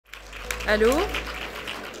Hello.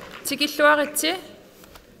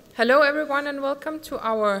 Hello everyone and welcome to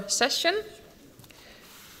our session.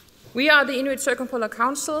 We are the Inuit Circumpolar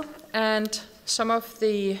Council and some of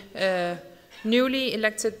the newly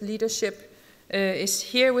elected leadership is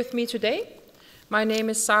here with me today. My name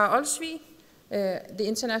is Sara Olsvig, the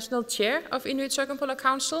International Chair of Inuit Circumpolar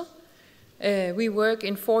Council. We work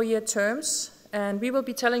in 4-year terms and we will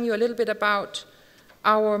be telling you a little bit about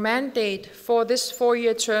our mandate for this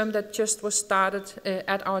 4-year term that just was started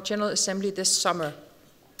at our General Assembly this summer.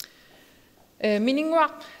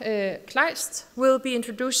 Mininnguaq, Kleist will be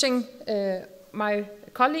introducing my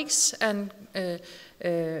colleagues and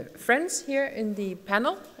friends here in the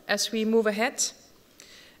panel as we move ahead.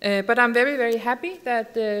 But I'm very, very happy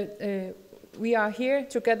that we are here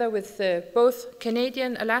together with both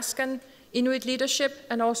Canadian, Alaskan, Inuit leadership,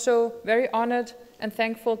 and also very honored and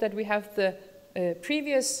thankful that we have the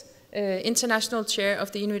previous international chair of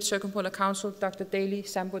the Inuit Circumpolar Council, Dr. Dalee,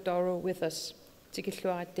 Sambo, Dorough, with us.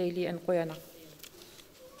 Dalee and Royana.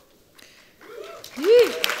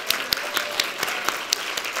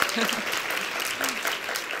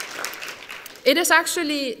 It is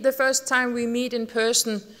actually the first time we meet in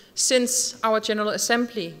person since our General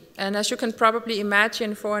Assembly. And as you can probably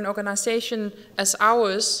imagine, for an organization as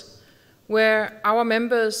ours, where our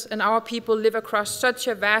members and our people live across such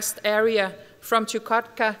a vast area from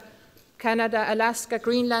Chukotka, Canada, Alaska,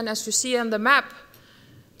 Greenland, as you see on the map,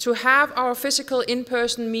 to have our physical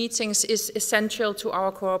in-person meetings is essential to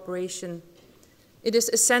our cooperation. It is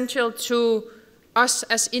essential to us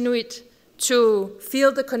as Inuit to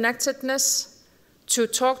feel the connectedness, to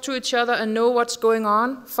talk to each other and know what's going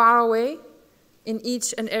on far away in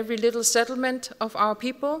each and every little settlement of our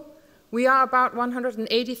people. We are about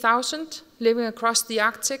 180,000 living across the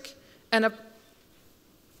Arctic, and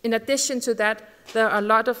in addition to that, there are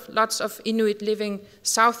lots of Inuit living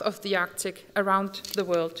south of the Arctic around the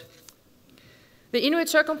world. The Inuit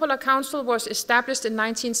Circumpolar Council was established in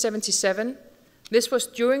 1977. This was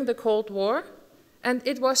during the Cold War, and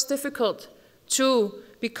it was difficult to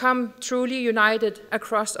become truly united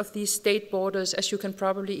across of these state borders, as you can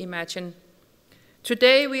probably imagine.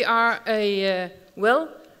 Today we are a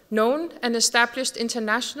well-known and established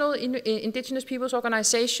international Indigenous peoples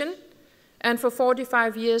organization, and for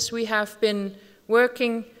 45 years we have been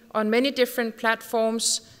working on many different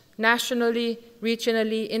platforms, nationally,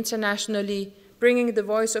 regionally, internationally, bringing the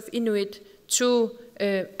voice of Inuit to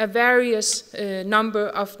a various number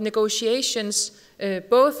of negotiations,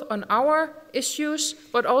 both on our issues,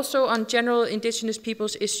 but also on general Indigenous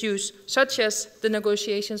peoples issues, such as the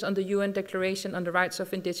negotiations on the UN Declaration on the Rights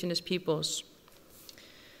of Indigenous Peoples.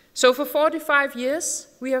 So for 45 years,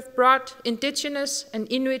 we have brought Indigenous and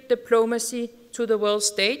Inuit diplomacy to the world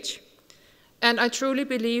stage, and I truly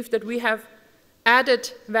believe that we have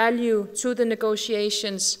added value to the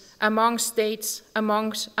negotiations among states,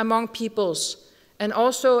 among peoples, and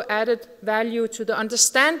also added value to the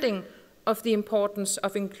understanding of the importance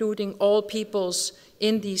of including all peoples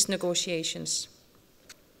in these negotiations.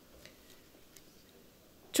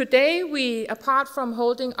 Today, we, apart from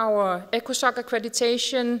holding our ECOSOC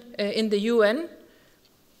accreditation in the UN,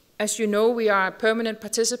 as you know, we are a permanent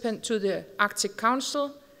participant to the Arctic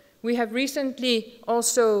Council. We have recently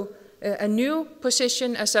also a new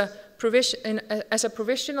position as a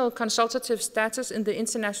provisional consultative status in the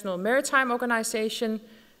International Maritime Organization,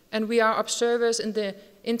 and we are observers in the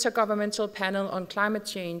Intergovernmental Panel on Climate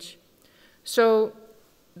Change. So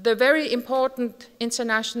the very important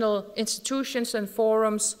international institutions and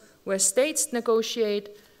forums where states negotiate,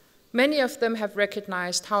 many of them have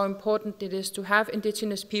recognized how important it is to have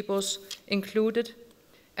Indigenous peoples included,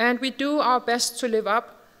 and we do our best to live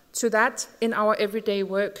up to that in our everyday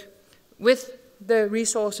work with the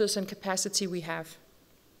resources and capacity we have.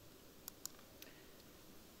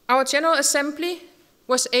 Our General Assembly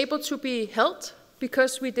was able to be held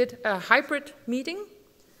because we did a hybrid meeting.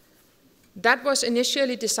 That was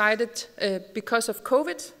initially decided because of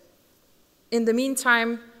COVID. In the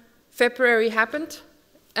meantime, February happened,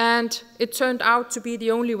 and it turned out to be the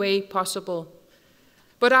only way possible.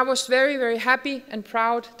 But I was very, very happy and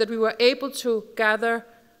proud that we were able to gather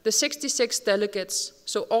the 66 delegates,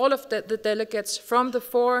 so all of the delegates from the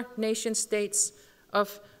 4 nation states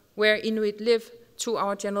of where Inuit live, to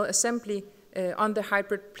our General Assembly on the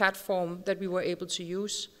hybrid platform that we were able to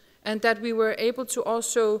use, and that we were able to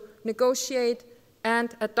also negotiate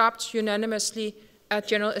and adopt unanimously a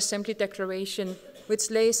General Assembly declaration which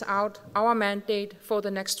lays out our mandate for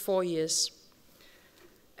the next 4 years.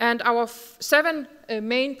 And our 7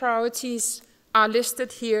 main priorities are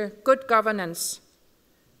listed here: good governance,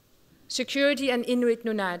 security and Inuit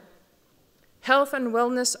Nunat, health and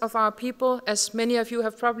wellness of our people, as many of you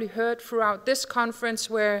have probably heard throughout this conference,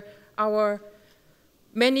 where our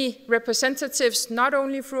many representatives, not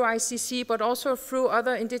only through ICC, but also through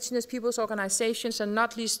other Indigenous peoples organizations, and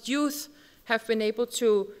not least youth, have been able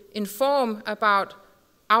to inform about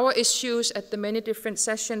our issues at the many different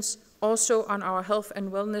sessions, also on our health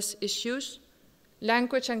and wellness issues,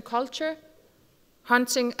 language and culture,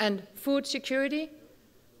 hunting and food security,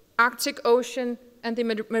 Arctic Ocean and the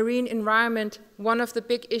marine environment, one of the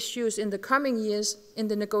big issues in the coming years in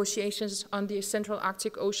the negotiations on the Central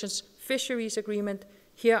Arctic Ocean's Fisheries Agreement.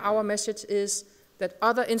 Here our message is that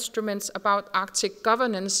other instruments about Arctic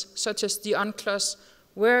governance, such as the UNCLOS,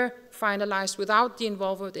 were finalized without the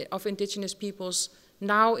involvement of Indigenous peoples.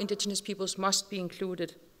 Now Indigenous peoples must be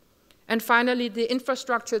included. And finally, the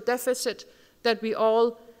infrastructure deficit that we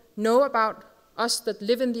all know about, us that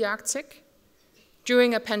live in the Arctic.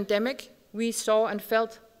 During a pandemic, we saw and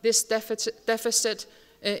felt this deficit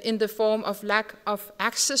in the form of lack of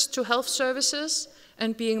access to health services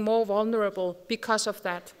and being more vulnerable because of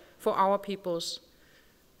that for our peoples.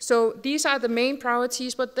 So these are the main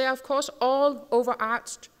priorities, but they are of course all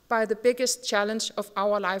overarched by the biggest challenge of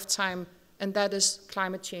our lifetime, and that is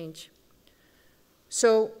climate change.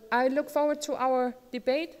 So I look forward to our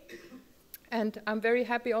debate, and I'm very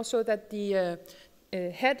happy also that the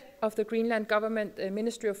head of the Greenland government,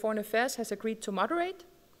 Ministry of Foreign Affairs, has agreed to moderate.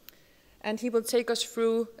 And he will take us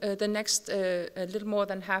through the next a little more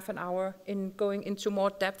than half an hour in going into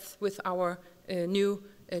more depth with our new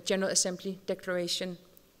General Assembly declaration.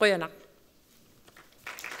 Røyana.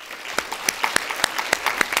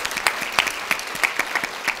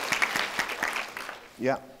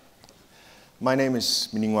 Yeah. My name is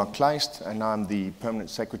Mininnguaq Kleist, and I'm the Permanent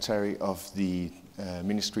Secretary of the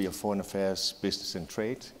Ministry of Foreign Affairs, Business and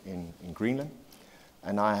Trade in Greenland.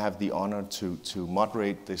 And I have the honor to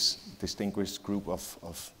moderate this distinguished group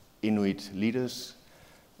of Inuit leaders.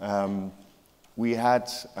 We had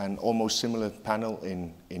an almost similar panel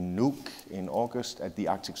in Nuuk in August at the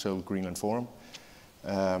Arctic Circle Greenland Forum.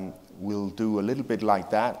 We'll do a little bit like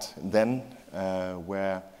that then,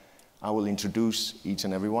 where I will introduce each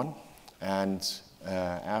and every one. And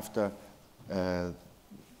after the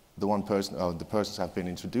persons have been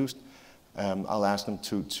introduced, I'll ask them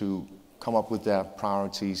to come up with their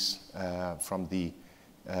priorities from the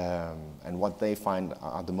and what they find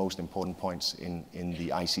are the most important points in the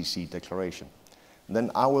ICC declaration. And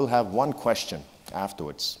then I will have one question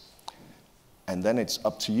afterwards, and then it's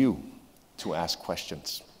up to you to ask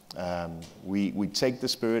questions. We take the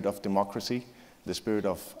spirit of democracy, the spirit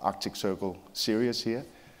of Arctic Circle serious here,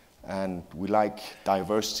 and we like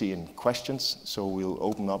diversity in questions, so we'll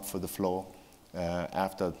open up for the floor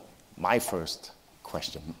after my first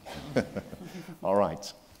question. All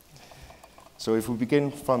right. So if we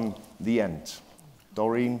begin from the end,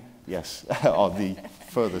 Doreen, yes, or the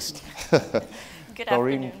furthest. Good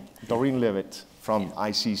afternoon. Levitt from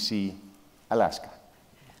ICC, Alaska.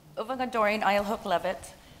 Doreen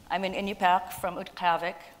Levitt. I'm an Inupiat from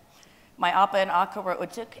Kuupik. My Appa and Akka were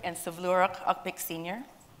Utuk and Savlurak Ukpik Sr.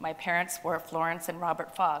 My parents were Florence and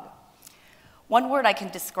Robert Fogg. One word I can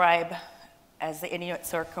describe as the Inuit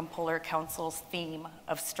Circumpolar Council's theme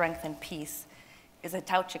of strength and peace is a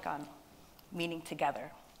tauchikan, meaning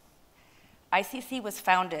together. ICC was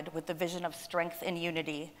founded with the vision of strength and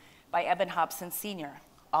unity by Eben Hobson Sr.,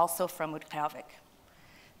 also from Kuupik.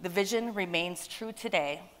 The vision remains true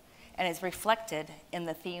today and is reflected in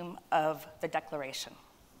the theme of the declaration.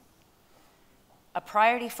 A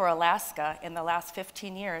priority for Alaska in the last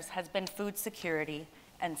 15 years has been food security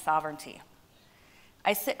and sovereignty.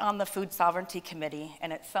 I sit on the Food Sovereignty Committee,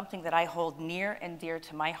 and it's something that I hold near and dear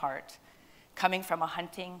to my heart, coming from a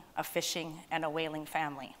hunting, a fishing, and a whaling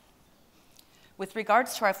family. With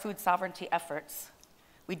regards to our food sovereignty efforts,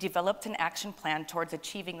 we developed an action plan towards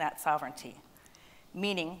achieving that sovereignty,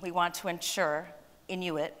 meaning we want to ensure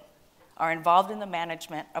Inuit are involved in the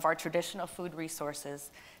management of our traditional food resources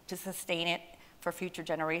to sustain it for future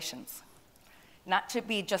generations. Not to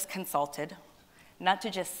be just consulted, not to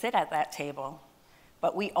just sit at that table,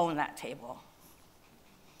 but we own that table.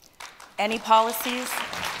 Any policies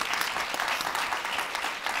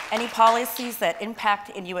that impact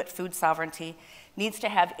Inuit food sovereignty needs to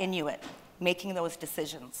have Inuit making those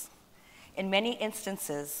decisions. In many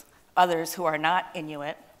instances, others who are not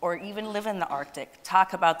Inuit or even live in the Arctic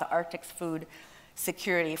talk about the Arctic's food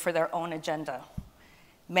security for their own agenda.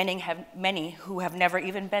 Many who have never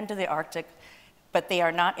even been to the Arctic, but they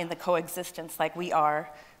are not in the coexistence like we are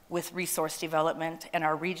with resource development, and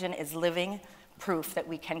our region is living proof that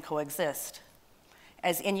we can coexist.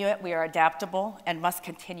 As Inuit, we are adaptable and must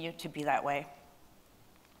continue to be that way.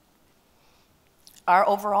 Our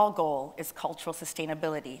overall goal is cultural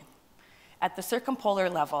sustainability. At the circumpolar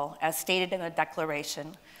level, as stated in the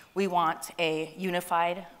declaration, we want a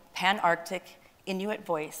unified, pan-Arctic Inuit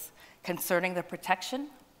voice concerning the protection,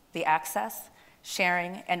 the access,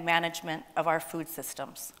 sharing, and management of our food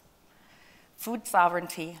systems. Food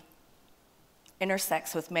sovereignty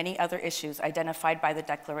intersects with many other issues identified by the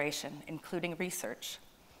declaration, including research.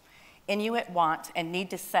 Inuit want and need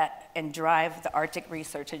to set and drive the Arctic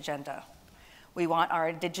research agenda. We want our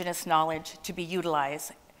Indigenous knowledge to be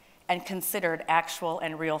utilized and considered actual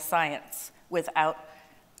and real science without,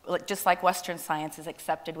 just like Western science is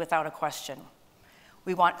accepted without a question.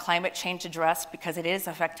 We want climate change addressed because it is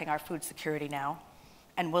affecting our food security now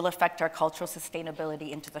and will affect our cultural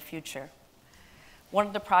sustainability into the future. One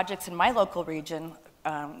of the projects in my local region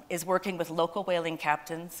is working with local whaling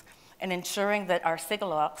captains and ensuring that our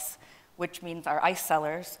sigaloks, which means our ice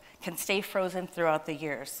cellars, can stay frozen throughout the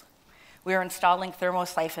years. We are installing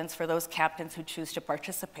thermosiphons for those captains who choose to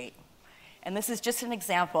participate. And this is just an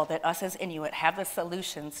example that us as Inuit have the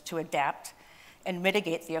solutions to adapt and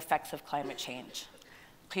mitigate the effects of climate change.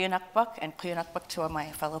 Mininnguaq and Mininnguaq to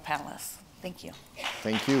my fellow panelists. Thank you.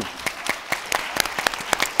 Thank you.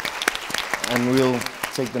 And we'll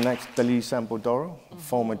take the next Dalee Sambo Dorough,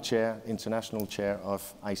 former chair, international chair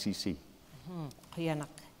of ICC.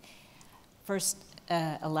 First,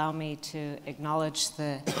 allow me to acknowledge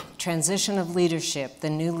the transition of leadership, the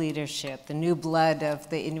new blood of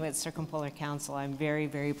the Inuit Circumpolar Council. I'm very,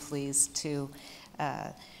 very pleased to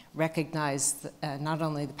recognize not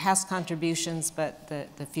only the past contributions, but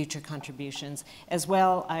the future contributions. As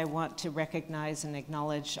well, I want to recognize and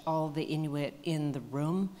acknowledge all the Inuit in the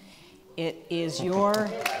room. It is your,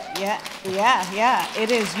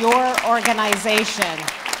 it is your organization.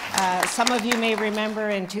 Some of you may remember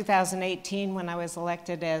in 2018 when I was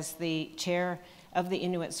elected as the chair of the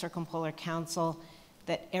Inuit Circumpolar Council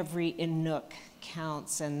that every Inuk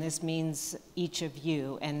counts, and this means each of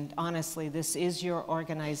you. And honestly, this is your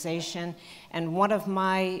organization. And one of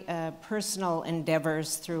my personal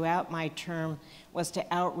endeavors throughout my term was to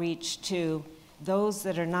outreach to those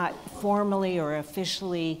that are not formally or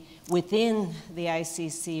officially within the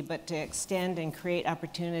ICC, but to extend and create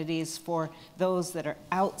opportunities for those that are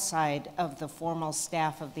outside of the formal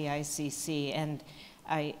staff of the ICC. And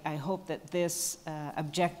I hope that this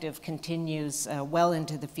objective continues well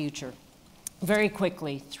into the future. Very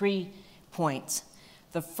quickly, 3 points.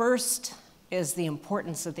 The first is the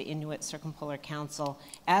importance of the Inuit Circumpolar Council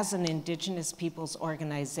as an Indigenous peoples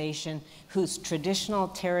organization whose traditional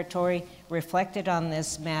territory reflected on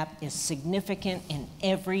this map is significant in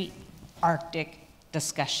every Arctic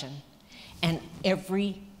discussion and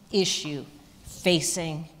every issue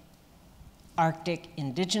facing Arctic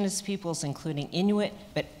Indigenous peoples, including Inuit,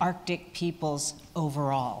 but Arctic peoples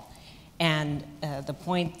overall. And the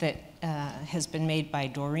point that has been made by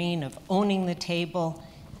Doreen of owning the table,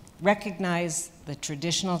 recognize the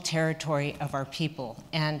traditional territory of our people.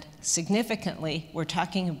 And significantly, we're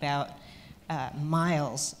talking about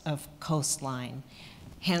miles of coastline,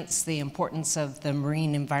 hence the importance of the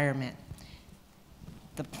marine environment.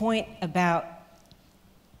 The point about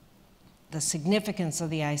the significance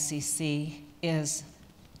of the ICC is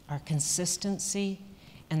our consistency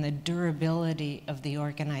and the durability of the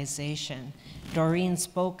organization. Doreen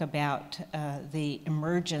spoke about the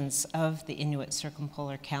emergence of the Inuit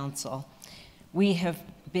Circumpolar Council. We have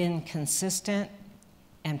been consistent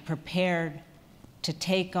and prepared to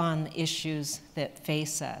take on the issues that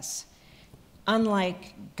face us.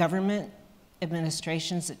 Unlike government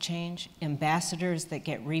administrations that change, ambassadors that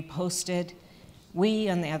get reposted, we,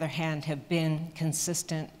 on the other hand, have been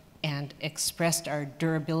consistent and expressed our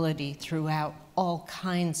durability throughout all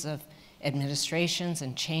kinds of administrations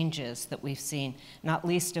and changes that we've seen, not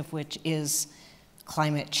least of which is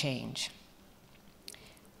climate change.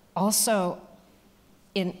 Also,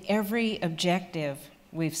 in every objective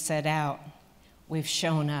we've set out, we've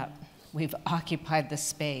shown up, we've occupied the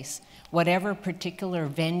space. Whatever particular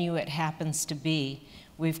venue it happens to be,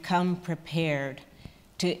 we've come prepared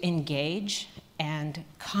to engage and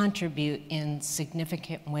contribute in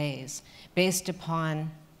significant ways based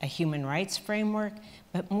upon a human rights framework,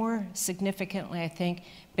 but more significantly, I think,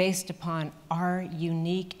 based upon our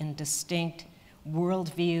unique and distinct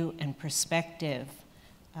worldview and perspective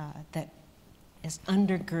that is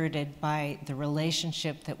undergirded by the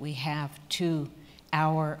relationship that we have to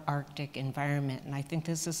our Arctic environment. And I think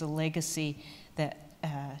this is a legacy that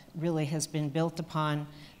really has been built upon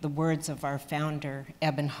the words of our founder,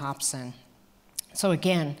 Eben Hobson. So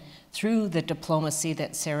again, through the diplomacy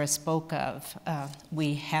that Sara spoke of,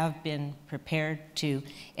 we have been prepared to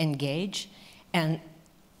engage. And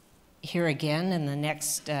here again in the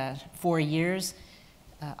next 4 years,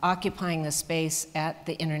 occupying the space at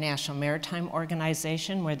the International Maritime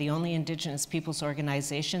Organization. We're the only Indigenous peoples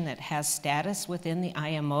organization that has status within the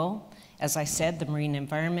IMO. As I said, the marine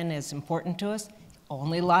environment is important to us.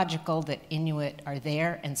 Only logical that Inuit are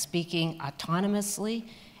there and speaking autonomously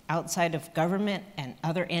outside of government and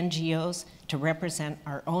other NGOs to represent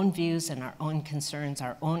our own views and our own concerns,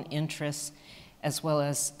 our own interests, as well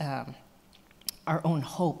as our own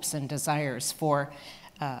hopes and desires for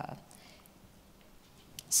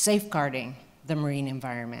safeguarding the marine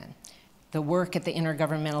environment. The work at the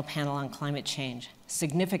Intergovernmental Panel on Climate Change,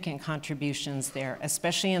 significant contributions there,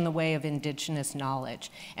 especially in the way of Indigenous knowledge,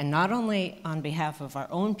 and not only on behalf of our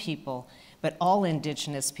own people, but all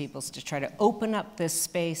Indigenous peoples, to try to open up this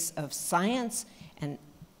space of science and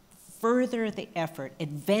further the effort,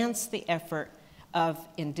 advance the effort of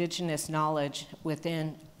Indigenous knowledge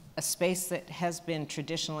within a space that has been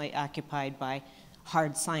traditionally occupied by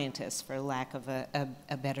hard scientists, for lack of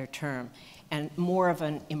a better term, and more of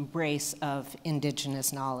an embrace of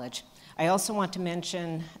Indigenous knowledge. I also want to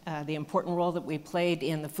mention the important role that we played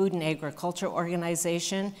in the Food and Agriculture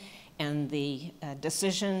Organization and the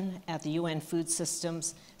decision at the UN Food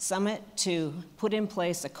Systems Summit to put in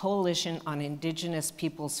place a coalition on Indigenous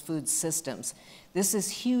peoples' food systems. This is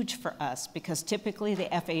huge for us because typically the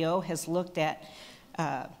FAO has looked at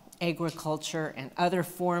agriculture and other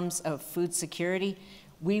forms of food security.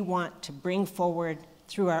 We want to bring forward,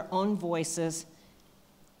 through our own voices,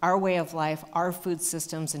 our way of life, our food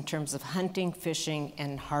systems in terms of hunting, fishing,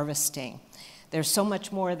 and harvesting. There's so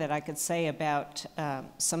much more that I could say about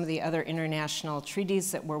some of the other international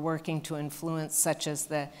treaties that we're working to influence, such as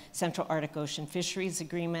the Central Arctic Ocean Fisheries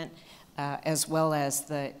Agreement, as well as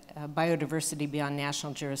the biodiversity beyond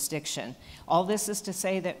national jurisdiction. All this is to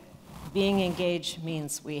say that being engaged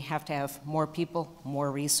means we have to have more people,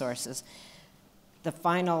 more resources. The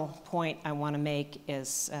final point I want to make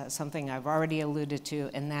is something I've already alluded to,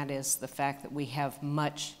 and that is the fact that we have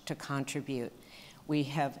much to contribute. We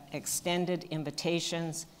have extended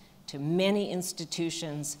invitations to many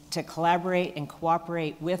institutions to collaborate and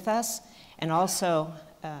cooperate with us, and also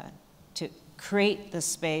to create the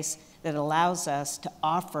space that allows us to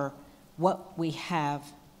offer what we have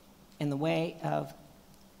in the way of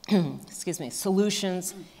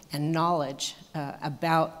solutions and knowledge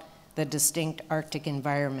about the distinct Arctic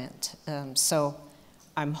environment. So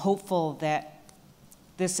I'm hopeful that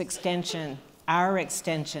this extension, our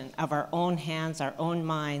extension of our own hands, our own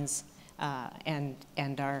minds, and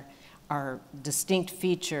our distinct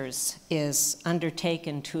features is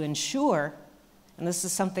undertaken to ensure, and this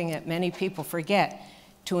is something that many people forget,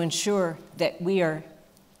 to ensure that we are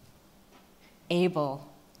able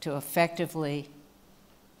to effectively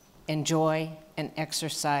enjoy and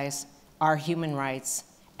exercise our human rights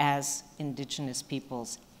as Indigenous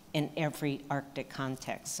peoples in every Arctic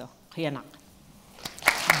context. So, hianak.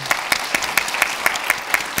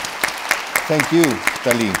 Thank you,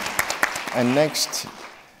 Dalee. And next,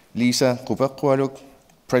 Lisa Koperqualuk,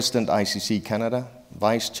 President ICC Canada,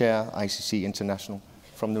 Vice Chair ICC International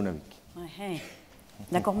from Nunavik. Hey,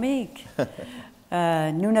 nakomig.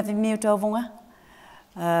 Nunavik miutovunga.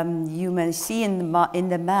 You may see in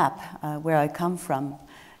the map where I come from,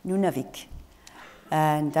 Nunavik,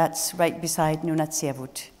 and that's right beside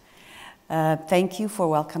Nunatsiavut. Thank you for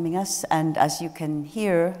welcoming us, and as you can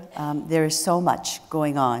hear, there is so much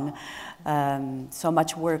going on, so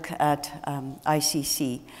much work at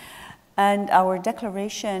ICC. And our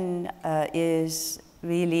declaration is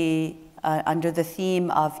really under the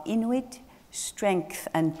theme of Inuit, strength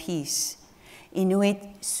and peace.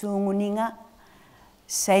 Inuit sunguninga,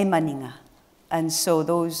 seimaninga. And so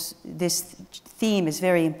this theme is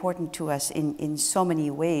very important to us in so many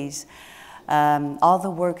ways. All the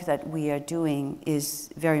work that we are doing is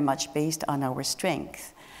very much based on our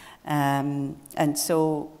strength. And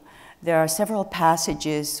so there are several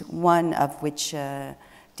passages, one of which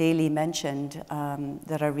Dalee mentioned,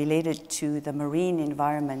 that are related to the marine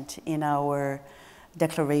environment in our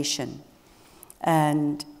declaration.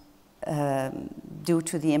 And due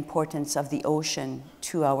to the importance of the ocean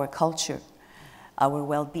to our culture, our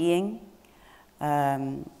well-being,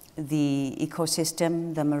 the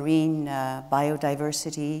ecosystem, the marine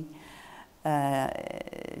biodiversity,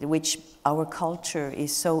 which our culture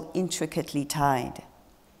is so intricately tied.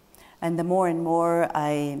 And the more and more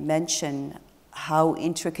I mention how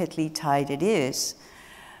intricately tied it is,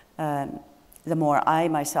 the more I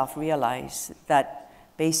myself realize that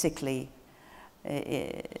basically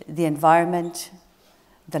the environment,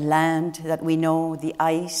 the land that we know, the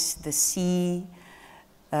ice, the sea,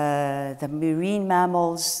 the marine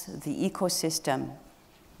mammals, the ecosystem,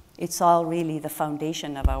 It's all really the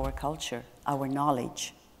foundation of our culture, our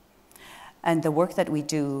knowledge. And the work that we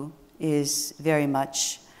do is very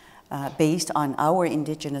much based on our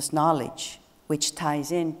Indigenous knowledge, which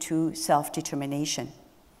ties into self-determination.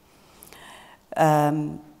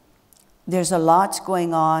 There's a lot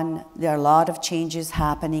going on. There are a lot of changes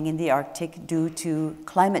happening in the Arctic due to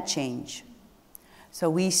climate change. So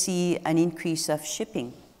we see an increase of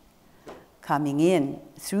shipping coming in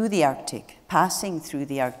through the Arctic, passing through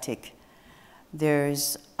the Arctic.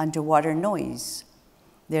 There's underwater noise.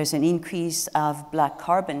 There's an increase of black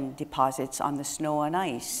carbon deposits on the snow and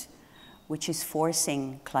ice, which is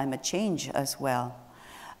forcing climate change as well.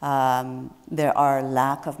 There are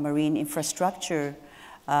lack of marine infrastructure.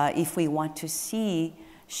 If we want to see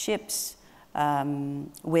ships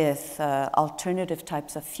with alternative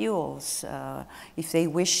types of fuels, if they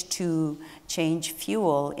wish to change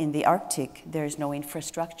fuel in the Arctic, there's no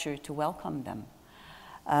infrastructure to welcome them.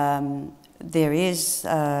 There is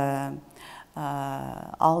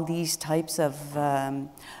all these types of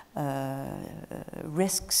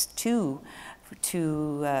risks to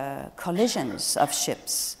collisions of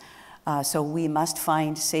ships. So we must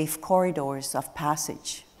find safe corridors of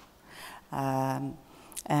passage.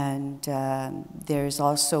 There's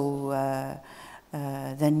also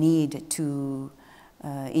the need to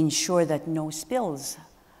ensure that no spills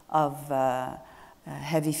of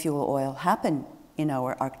heavy fuel oil happen in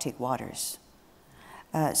our Arctic waters.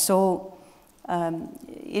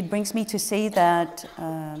 It brings me to say that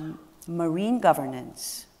marine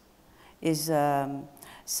governance is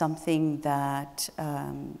something that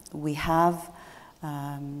we have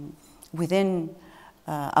within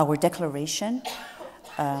our declaration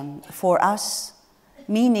for us,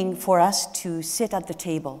 meaning for us to sit at the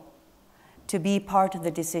table, to be part of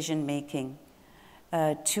the decision making,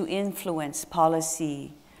 to influence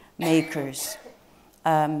policy makers,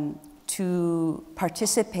 to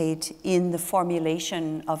participate in the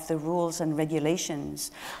formulation of the rules and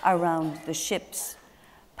regulations around the ships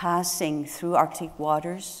passing through Arctic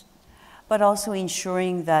waters, but also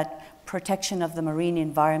ensuring that protection of the marine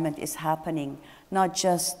environment is happening, not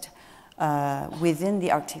just within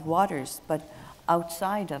the Arctic waters, but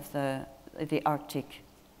outside of the Arctic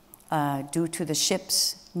due to the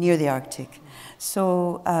ships near the Arctic.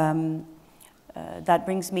 So that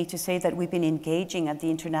brings me to say that we've been engaging at the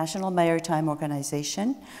International Maritime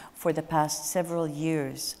Organization for the past several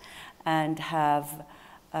years and have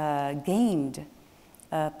gained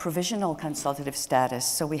provisional consultative status.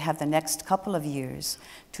 So we have the next couple of years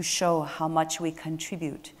to show how much we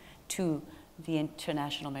contribute to the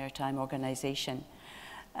International Maritime Organization.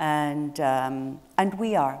 And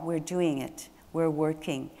we're doing it. We're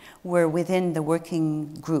working. We're within the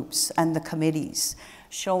working groups and the committees,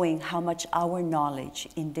 showing how much our knowledge,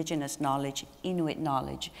 Indigenous knowledge, Inuit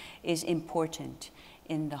knowledge, is important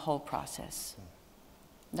in the whole process.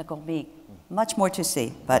 Much more to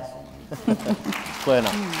say, but... Clear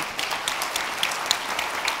enough.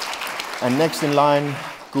 And next in line,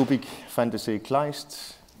 Kuupik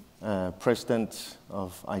Kleist, President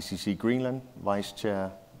of ICC Greenland, Vice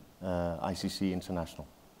Chair, ICC International.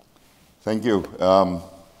 Thank you.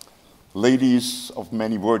 Ladies of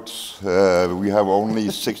many words, we have only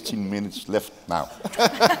 16 minutes left now.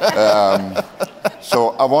 So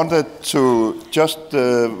I wanted to just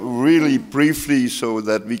really briefly, so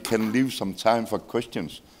that we can leave some time for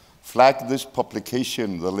questions, flag this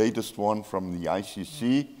publication, the latest one from the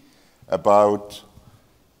ICC, about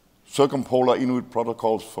Circumpolar Inuit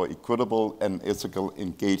Protocols for Equitable and Ethical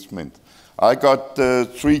Engagement. I got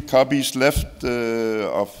 3 copies left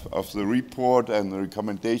of the report and the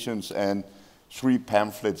recommendations, and 3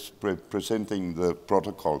 pamphlets presenting the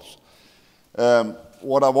protocols.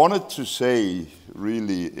 What I wanted to say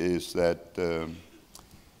really is that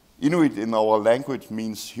Inuit in our language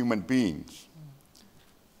means human beings.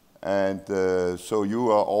 And so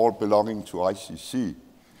you are all belonging to ICC,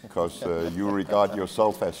 because you regard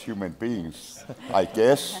yourself as human beings, I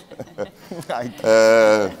guess.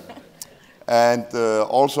 And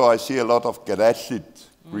also I see a lot of Garachit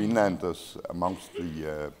Greenlanders amongst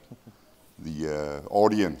the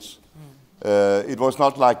audience. It was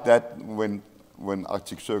not like that when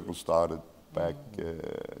Arctic Circle started back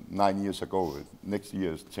 9 years ago. Next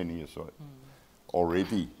year is 10 years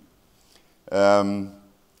already.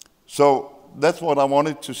 So that's what I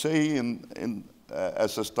wanted to say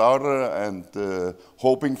as a starter, and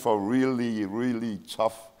hoping for really, really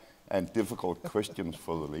tough and difficult questions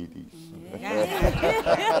for the ladies.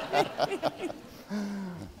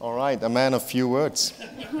 All right, a man of few words.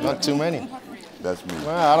 Not too many. That's me.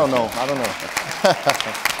 Well, I don't know.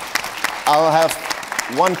 I'll have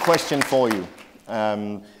one question for you.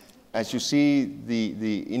 as you see,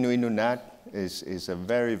 the Inuit is a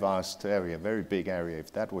very vast area, very big area.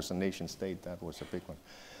 If that was a nation state, that was a big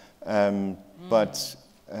one. But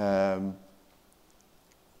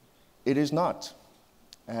it is not.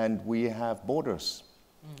 And we have borders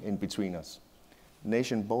in between us,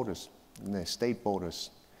 nation borders, state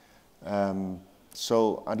borders.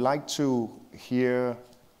 So I'd like to hear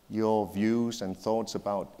your views and thoughts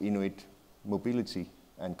about Inuit mobility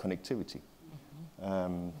and connectivity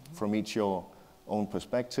from each your own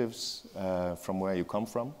perspectives, from where you come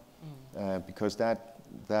from, because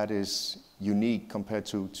that is unique compared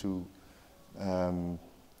to the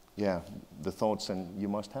thoughts and you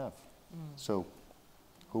must have. So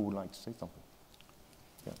who would like to say something?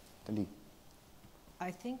 Yeah, Dalee.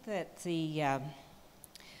 I think that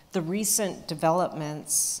the recent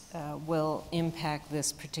developments will impact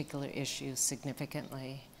this particular issue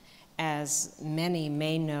significantly. As many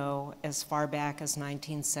may know, as far back as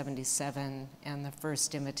 1977 and the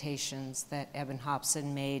first invitations that Eben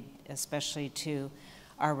Hobson made, especially to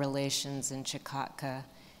our relations in Chukotka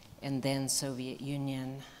and then Soviet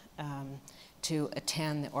Union, to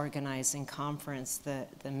attend the organizing conference, the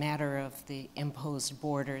matter of the imposed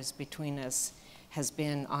borders between us has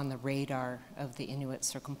been on the radar of the Inuit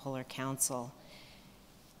Circumpolar Council.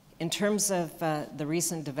 In terms of the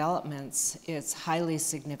recent developments, it's highly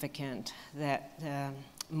significant that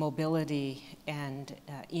mobility and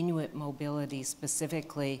Inuit mobility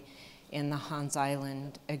specifically in the Hans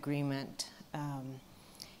Island Agreement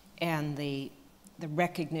and the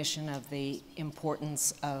recognition of the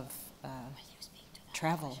importance of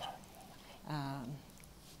travel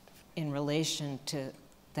in relation to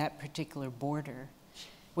that particular border,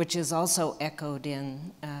 which is also echoed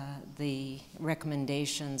in the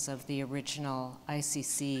recommendations of the original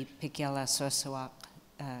ICC Pikiala-Sosuaq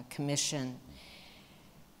Commission.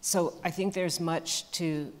 So I think there's much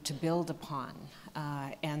to build upon,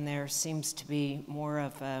 and there seems to be more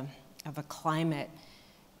of a climate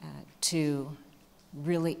to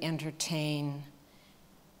really entertain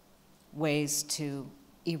ways to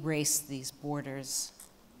erase these borders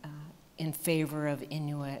in favor of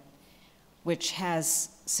Inuit, which has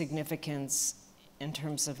significance in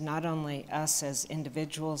terms of not only us as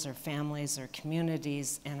individuals or families or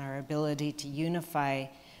communities and our ability to unify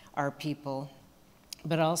our people,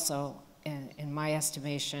 but also, in my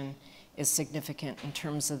estimation, is significant in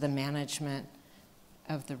terms of the management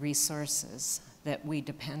of the resources that we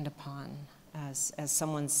depend upon. As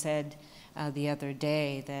someone said the other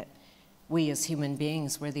day, that we as human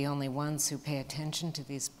beings, we're the only ones who pay attention to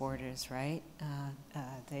these borders, right?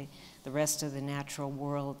 The rest of the natural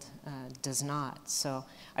world does not. So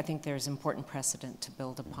I think there's important precedent to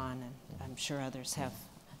build upon, and I'm sure others have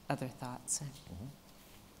other thoughts.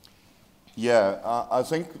 Yeah, I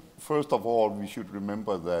think first of all we should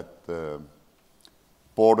remember that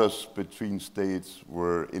borders between states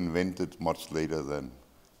were invented much later than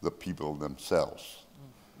the people themselves.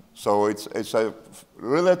 So it's a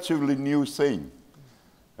relatively new thing.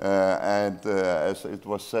 And as it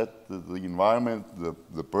was said, the environment,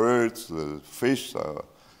 the birds, the fish,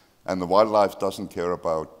 and the wildlife doesn't care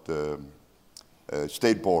about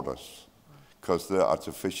state borders because they're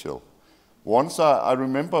artificial. Once I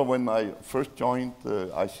remember when I first joined the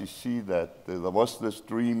ICC that there was this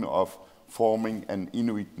dream of forming an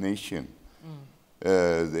Inuit nation.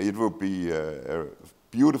 It would be a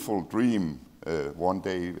beautiful dream one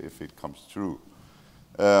day if it comes true.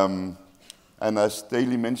 And as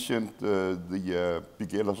Dalee mentioned, the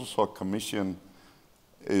Pikiala-Sosuaq Commission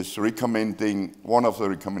is recommending, one of the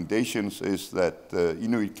recommendations is that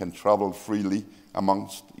Inuit can travel freely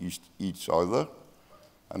amongst each other.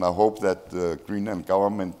 And I hope that the Greenland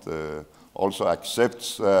government also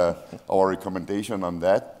accepts our recommendation on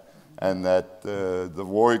that, and that the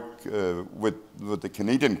work with the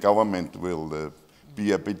Canadian government will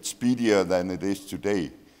be a bit speedier than it is today.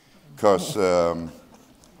 Because,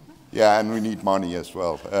 yeah, and we need money as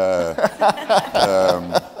well.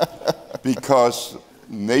 Because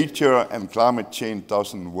nature and climate change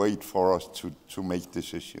doesn't wait for us to make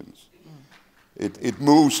decisions. It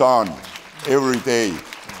moves on every day.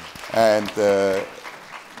 And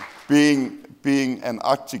being an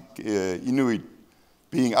Arctic Inuit,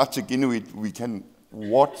 we can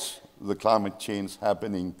watch the climate change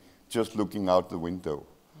happening just looking out the window.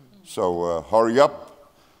 So hurry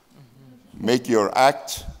up, make your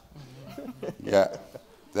act. Yeah,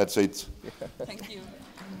 that's it. Thank you.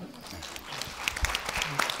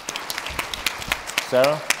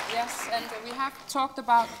 Sara? Yes, and we have talked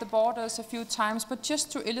about the borders a few times, but just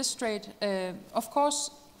to illustrate, of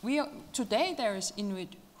course, today there is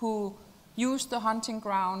Inuit who use the hunting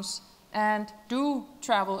grounds and do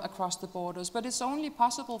travel across the borders, but it's only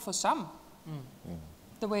possible for some,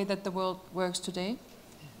 the way that the world works today.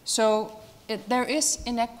 So there is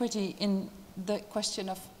inequity in the question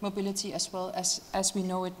of mobility as well as we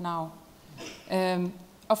know it now.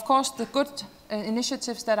 Of course, the good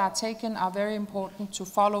initiatives that are taken are very important to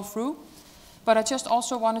follow through, but I just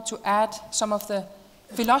also wanted to add some of the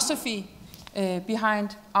philosophy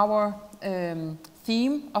behind our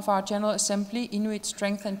theme of our General Assembly, Inuit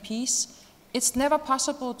Strength and Peace. It's never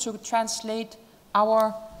possible to translate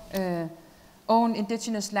our own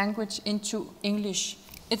indigenous language into English.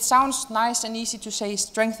 It sounds nice and easy to say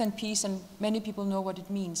strength and peace, and many people know what it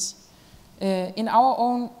means. In our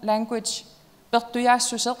own language,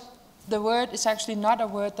 the word is actually not a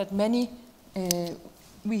word that many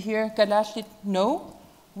we hear Galatlit know.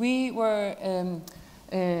 We were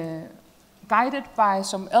guided by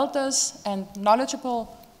some elders and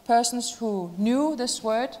knowledgeable persons who knew this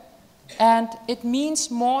word, and it means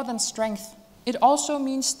more than strength. It also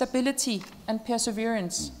means stability and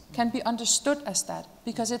perseverance, can be understood as that,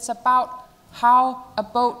 because it's about how a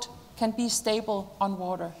boat can be stable on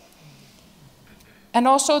water. And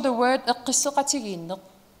also the word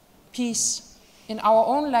peace. In our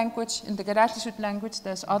own language, in the Galatlisut language,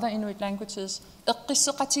 there's other Inuit languages,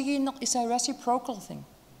 is a reciprocal thing.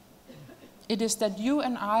 It is that you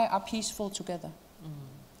and I are peaceful together.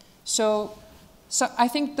 So I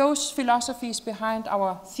think those philosophies behind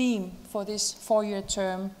our theme for this 4-year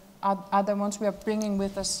term are the ones we are bringing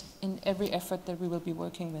with us in every effort that we will be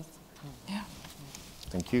working with. Yeah.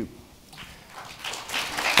 Thank you.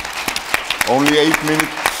 Only 8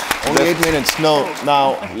 minutes. Only 8 minutes. No,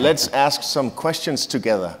 now let's ask some questions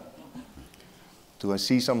together. Do I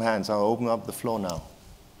see some hands? I'll open up the floor now.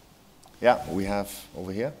 Yeah, we have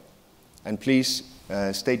over here. And please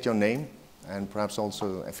state your name and perhaps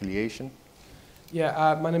also affiliation.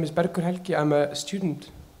 Yeah, my name is Berkur Helgi. I'm a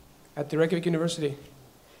student at the Reykjavik University.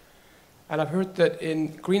 And I've heard that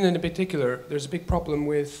in Greenland in particular, there's a big problem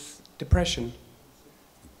with depression.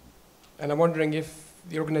 And I'm wondering if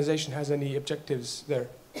the organization has any objectives there.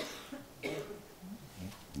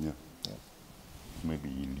 Yeah. Maybe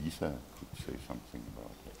Lisa could say something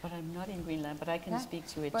about it. But I'm not in Greenland, but I can speak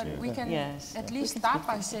to it but too. We can yes. at least start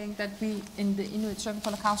by saying that we in the Inuit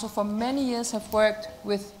Circumpolar Council for many years have worked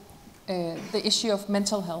with the issue of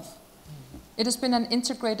mental health. It has been an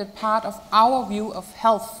integrated part of our view of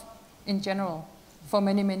health in general for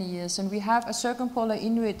many, many years. And we have a Circumpolar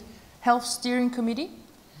Inuit Health Steering Committee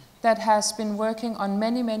that has been working on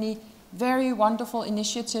many, many very wonderful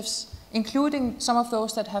initiatives, including some of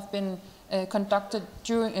those that have been conducted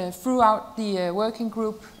throughout the working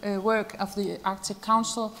group work of the Arctic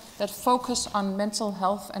Council that focus on mental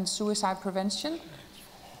health and suicide prevention.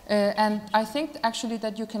 And I think actually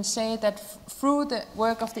that you can say that through the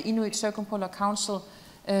work of the Inuit Circumpolar Council,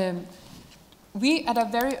 we at a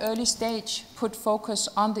very early stage put focus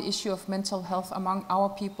on the issue of mental health among our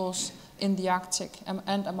peoples in the Arctic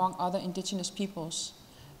and among other indigenous peoples.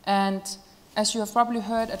 And as you have probably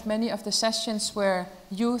heard at many of the sessions where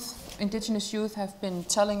indigenous youth have been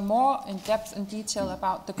telling more in depth and detail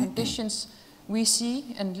about the conditions we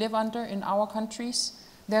see and live under in our countries,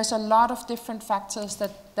 there's a lot of different factors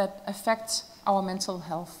that affect our mental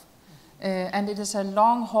health. And it is a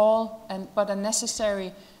long haul, but a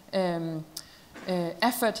necessary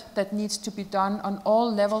effort that needs to be done on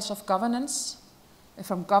all levels of governance,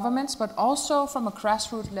 from governments, but also from a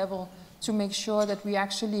grassroots level, to make sure that we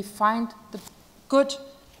actually find the good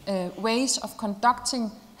ways of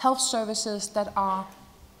conducting health services that are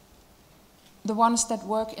the ones that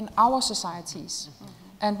work in our societies.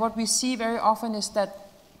 And what we see very often is that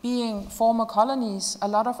being former colonies, a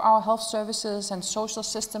lot of our health services and social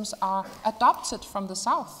systems are adopted from the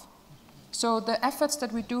South. So the efforts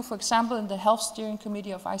that we do, for example, in the Health Steering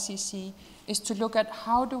Committee of ICC, is to look at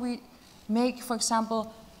how do we make, for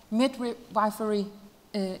example, midwifery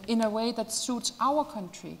in a way that suits our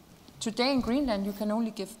country. Today in Greenland, you can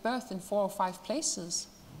only give birth in 4 or 5 places.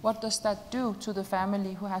 What does that do to the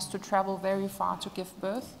family who has to travel very far to give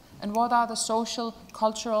birth? And what are the social,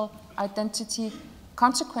 cultural, identity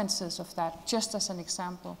consequences of that, just as an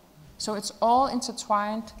example? So it's all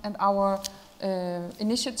intertwined, and our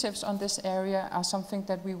initiatives on this area are something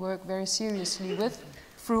that we work very seriously with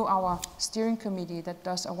through our steering committee that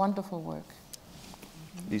does a wonderful work.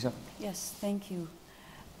 Lisa? Yes, thank you.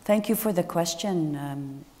 Thank you for the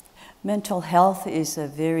question. Mental health is a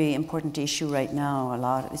very important issue right now,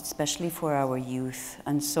 especially for our youth.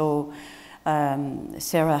 And so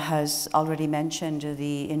Sara has already mentioned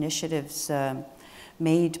the initiatives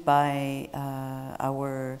made by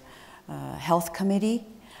our health committee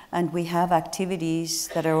And we have activities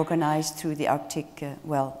that are organized through the Arctic,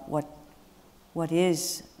 what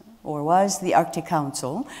is or was the Arctic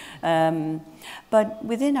Council. But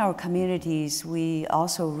within our communities, we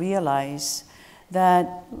also realize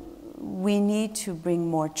that we need to bring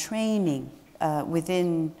more training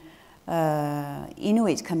within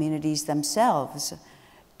Inuit communities themselves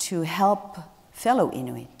to help fellow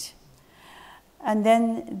Inuit. And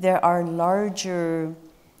then there are larger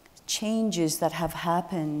changes that have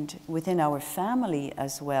happened within our family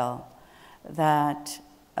as well that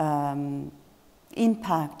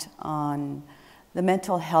impact on the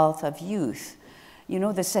mental health of youth. You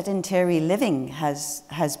know, the sedentary living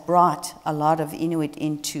has brought a lot of Inuit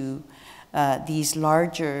into these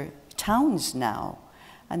larger towns now,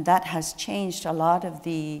 and that has changed a lot of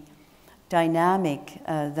the dynamic.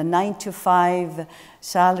 The 9-to-5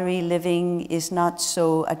 salary living is not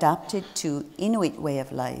so adapted to Inuit way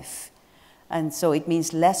of life, and so it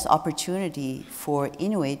means less opportunity for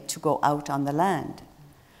Inuit to go out on the land.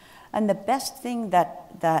 And the best thing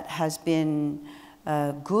that has been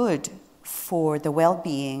good for the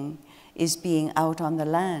well-being is being out on the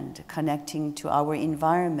land, connecting to our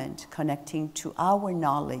environment, connecting to our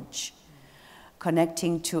knowledge,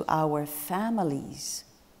 connecting to our families.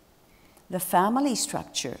 The family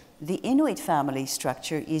structure, the Inuit family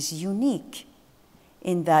structure, is unique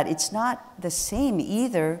in that it's not the same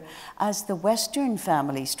either as the Western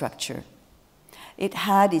family structure. It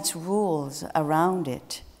had its rules around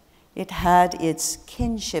it. It had its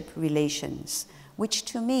kinship relations, which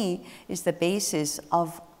to me is the basis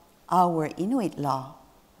of our Inuit law.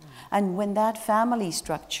 And when that family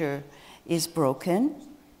structure is broken,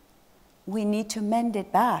 we need to mend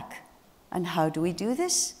it back. And how do we do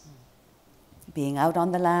this? Being out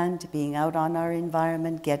on the land, being out on our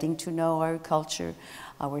environment, getting to know our culture,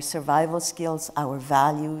 our survival skills, our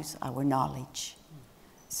values, our knowledge.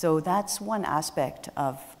 So that's one aspect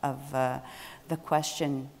of the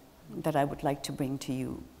question that I would like to bring to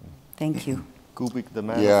you. Thank you. Kuupik, the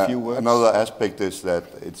man, Yeah, a few words. another aspect is that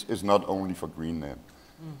it's not only for Greenland.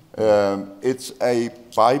 It's a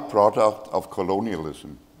byproduct of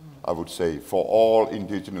colonialism, I would say, for all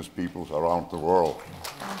indigenous peoples around the world.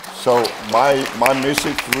 So my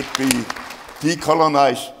message would be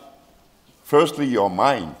decolonize, firstly, your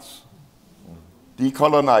minds.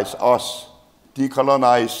 Decolonize us.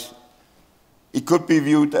 Decolonize. It could be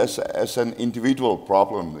viewed as an individual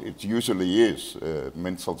problem. It usually is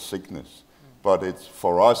mental sickness. But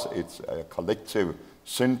for us, it's a collective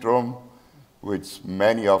syndrome which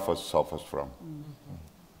many of us suffer from.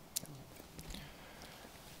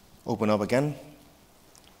 Open up again.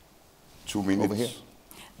 2 minutes. Over here.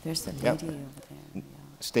 There's the lady Yeah. over there. Yeah.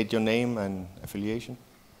 State your name and affiliation.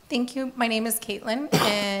 Thank you. My name is Caitlin,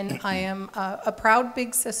 and I am a proud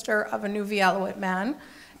big sister of a Inuvialuit man,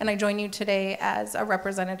 and I join you today as a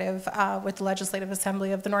representative with the Legislative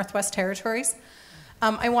Assembly of the Northwest Territories.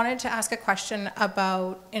 I wanted to ask a question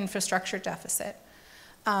about infrastructure deficit.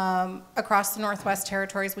 Across the Northwest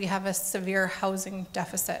Territories, we have a severe housing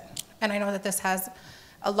deficit, and I know that this has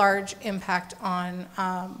a large impact on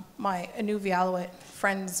my Inuvialuit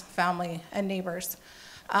friends, family, and neighbors.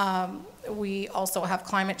 We also have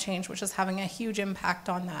climate change, which is having a huge impact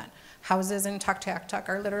on that. Houses in Tuktoyaktuk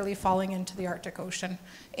are literally falling into the Arctic Ocean.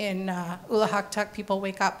 In Ulahaktuk, people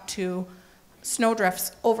wake up to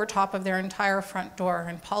snowdrifts over top of their entire front door.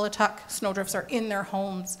 In Paulatuk, snowdrifts are in their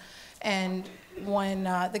homes. And when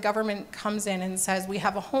the government comes in and says, we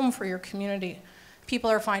have a home for your community, people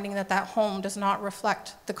are finding that that home does not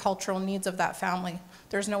reflect the cultural needs of that family.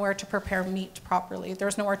 There's nowhere to prepare meat properly.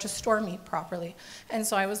 There's nowhere to store meat properly. And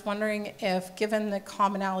so I was wondering if, given the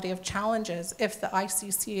commonality of challenges, if the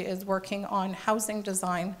ICC is working on housing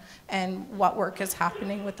design and what work is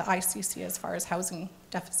happening with the ICC as far as housing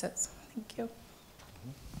deficits. Thank you.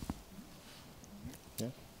 Yeah.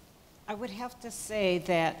 I would have to say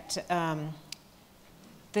that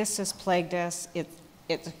this has plagued us.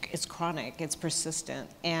 It's chronic, it's persistent,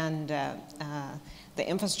 and the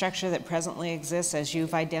infrastructure that presently exists, as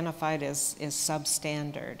you've identified, is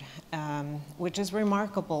substandard, which is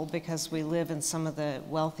remarkable because we live in some of the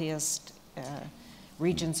wealthiest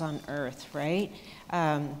regions on Earth, right?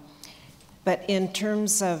 But in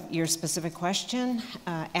terms of your specific question,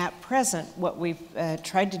 at present, what we've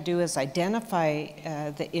tried to do is identify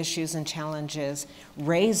the issues and challenges,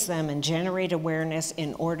 raise them, and generate awareness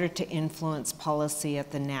in order to influence policy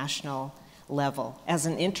at the national level. As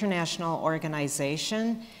an international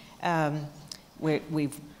organization,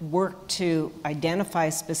 We've worked to identify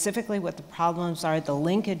specifically what the problems are, the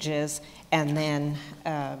linkages, and then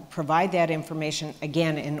provide that information,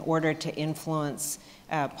 again, in order to influence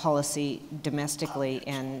policy domestically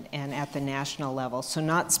and at the national level. So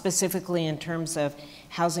not specifically in terms of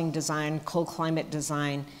housing design, cold climate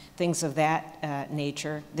design, things of that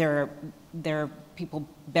nature. There are people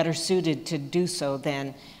better suited to do so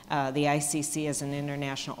than the ICC as an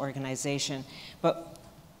international organization. But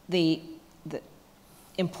the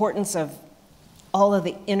importance of all of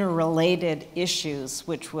the interrelated issues,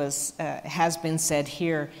 which was has been said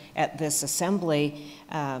here at this assembly,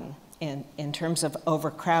 in terms of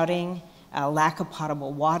overcrowding, lack of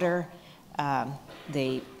potable water,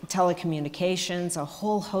 the telecommunications, a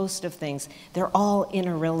whole host of things. They're all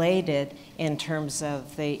interrelated in terms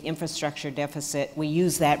of the infrastructure deficit. We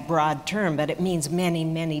use that broad term, but it means many,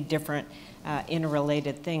 many different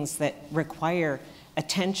interrelated things that require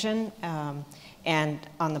attention, and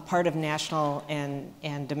on the part of national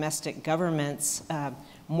and domestic governments,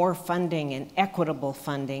 more funding and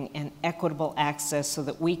equitable access so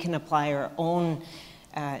that we can apply our own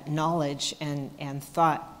knowledge and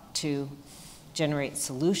thought to generate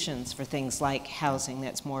solutions for things like housing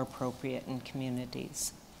that's more appropriate in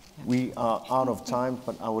communities. We are out of time,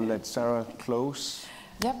 but I will let Sara close.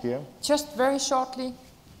 Yep. Here. Just very shortly,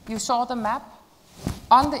 you saw the map.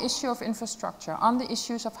 On the issue of infrastructure, on the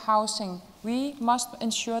issues of housing, we must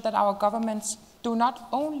ensure that our governments do not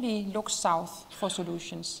only look south for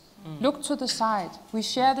solutions. Look to the side. We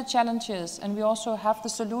share the challenges, and we also have the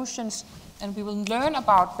solutions, and we will learn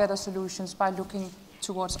about better solutions by looking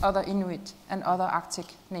towards other Inuit and other Arctic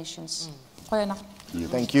nations.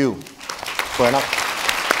 Thank you.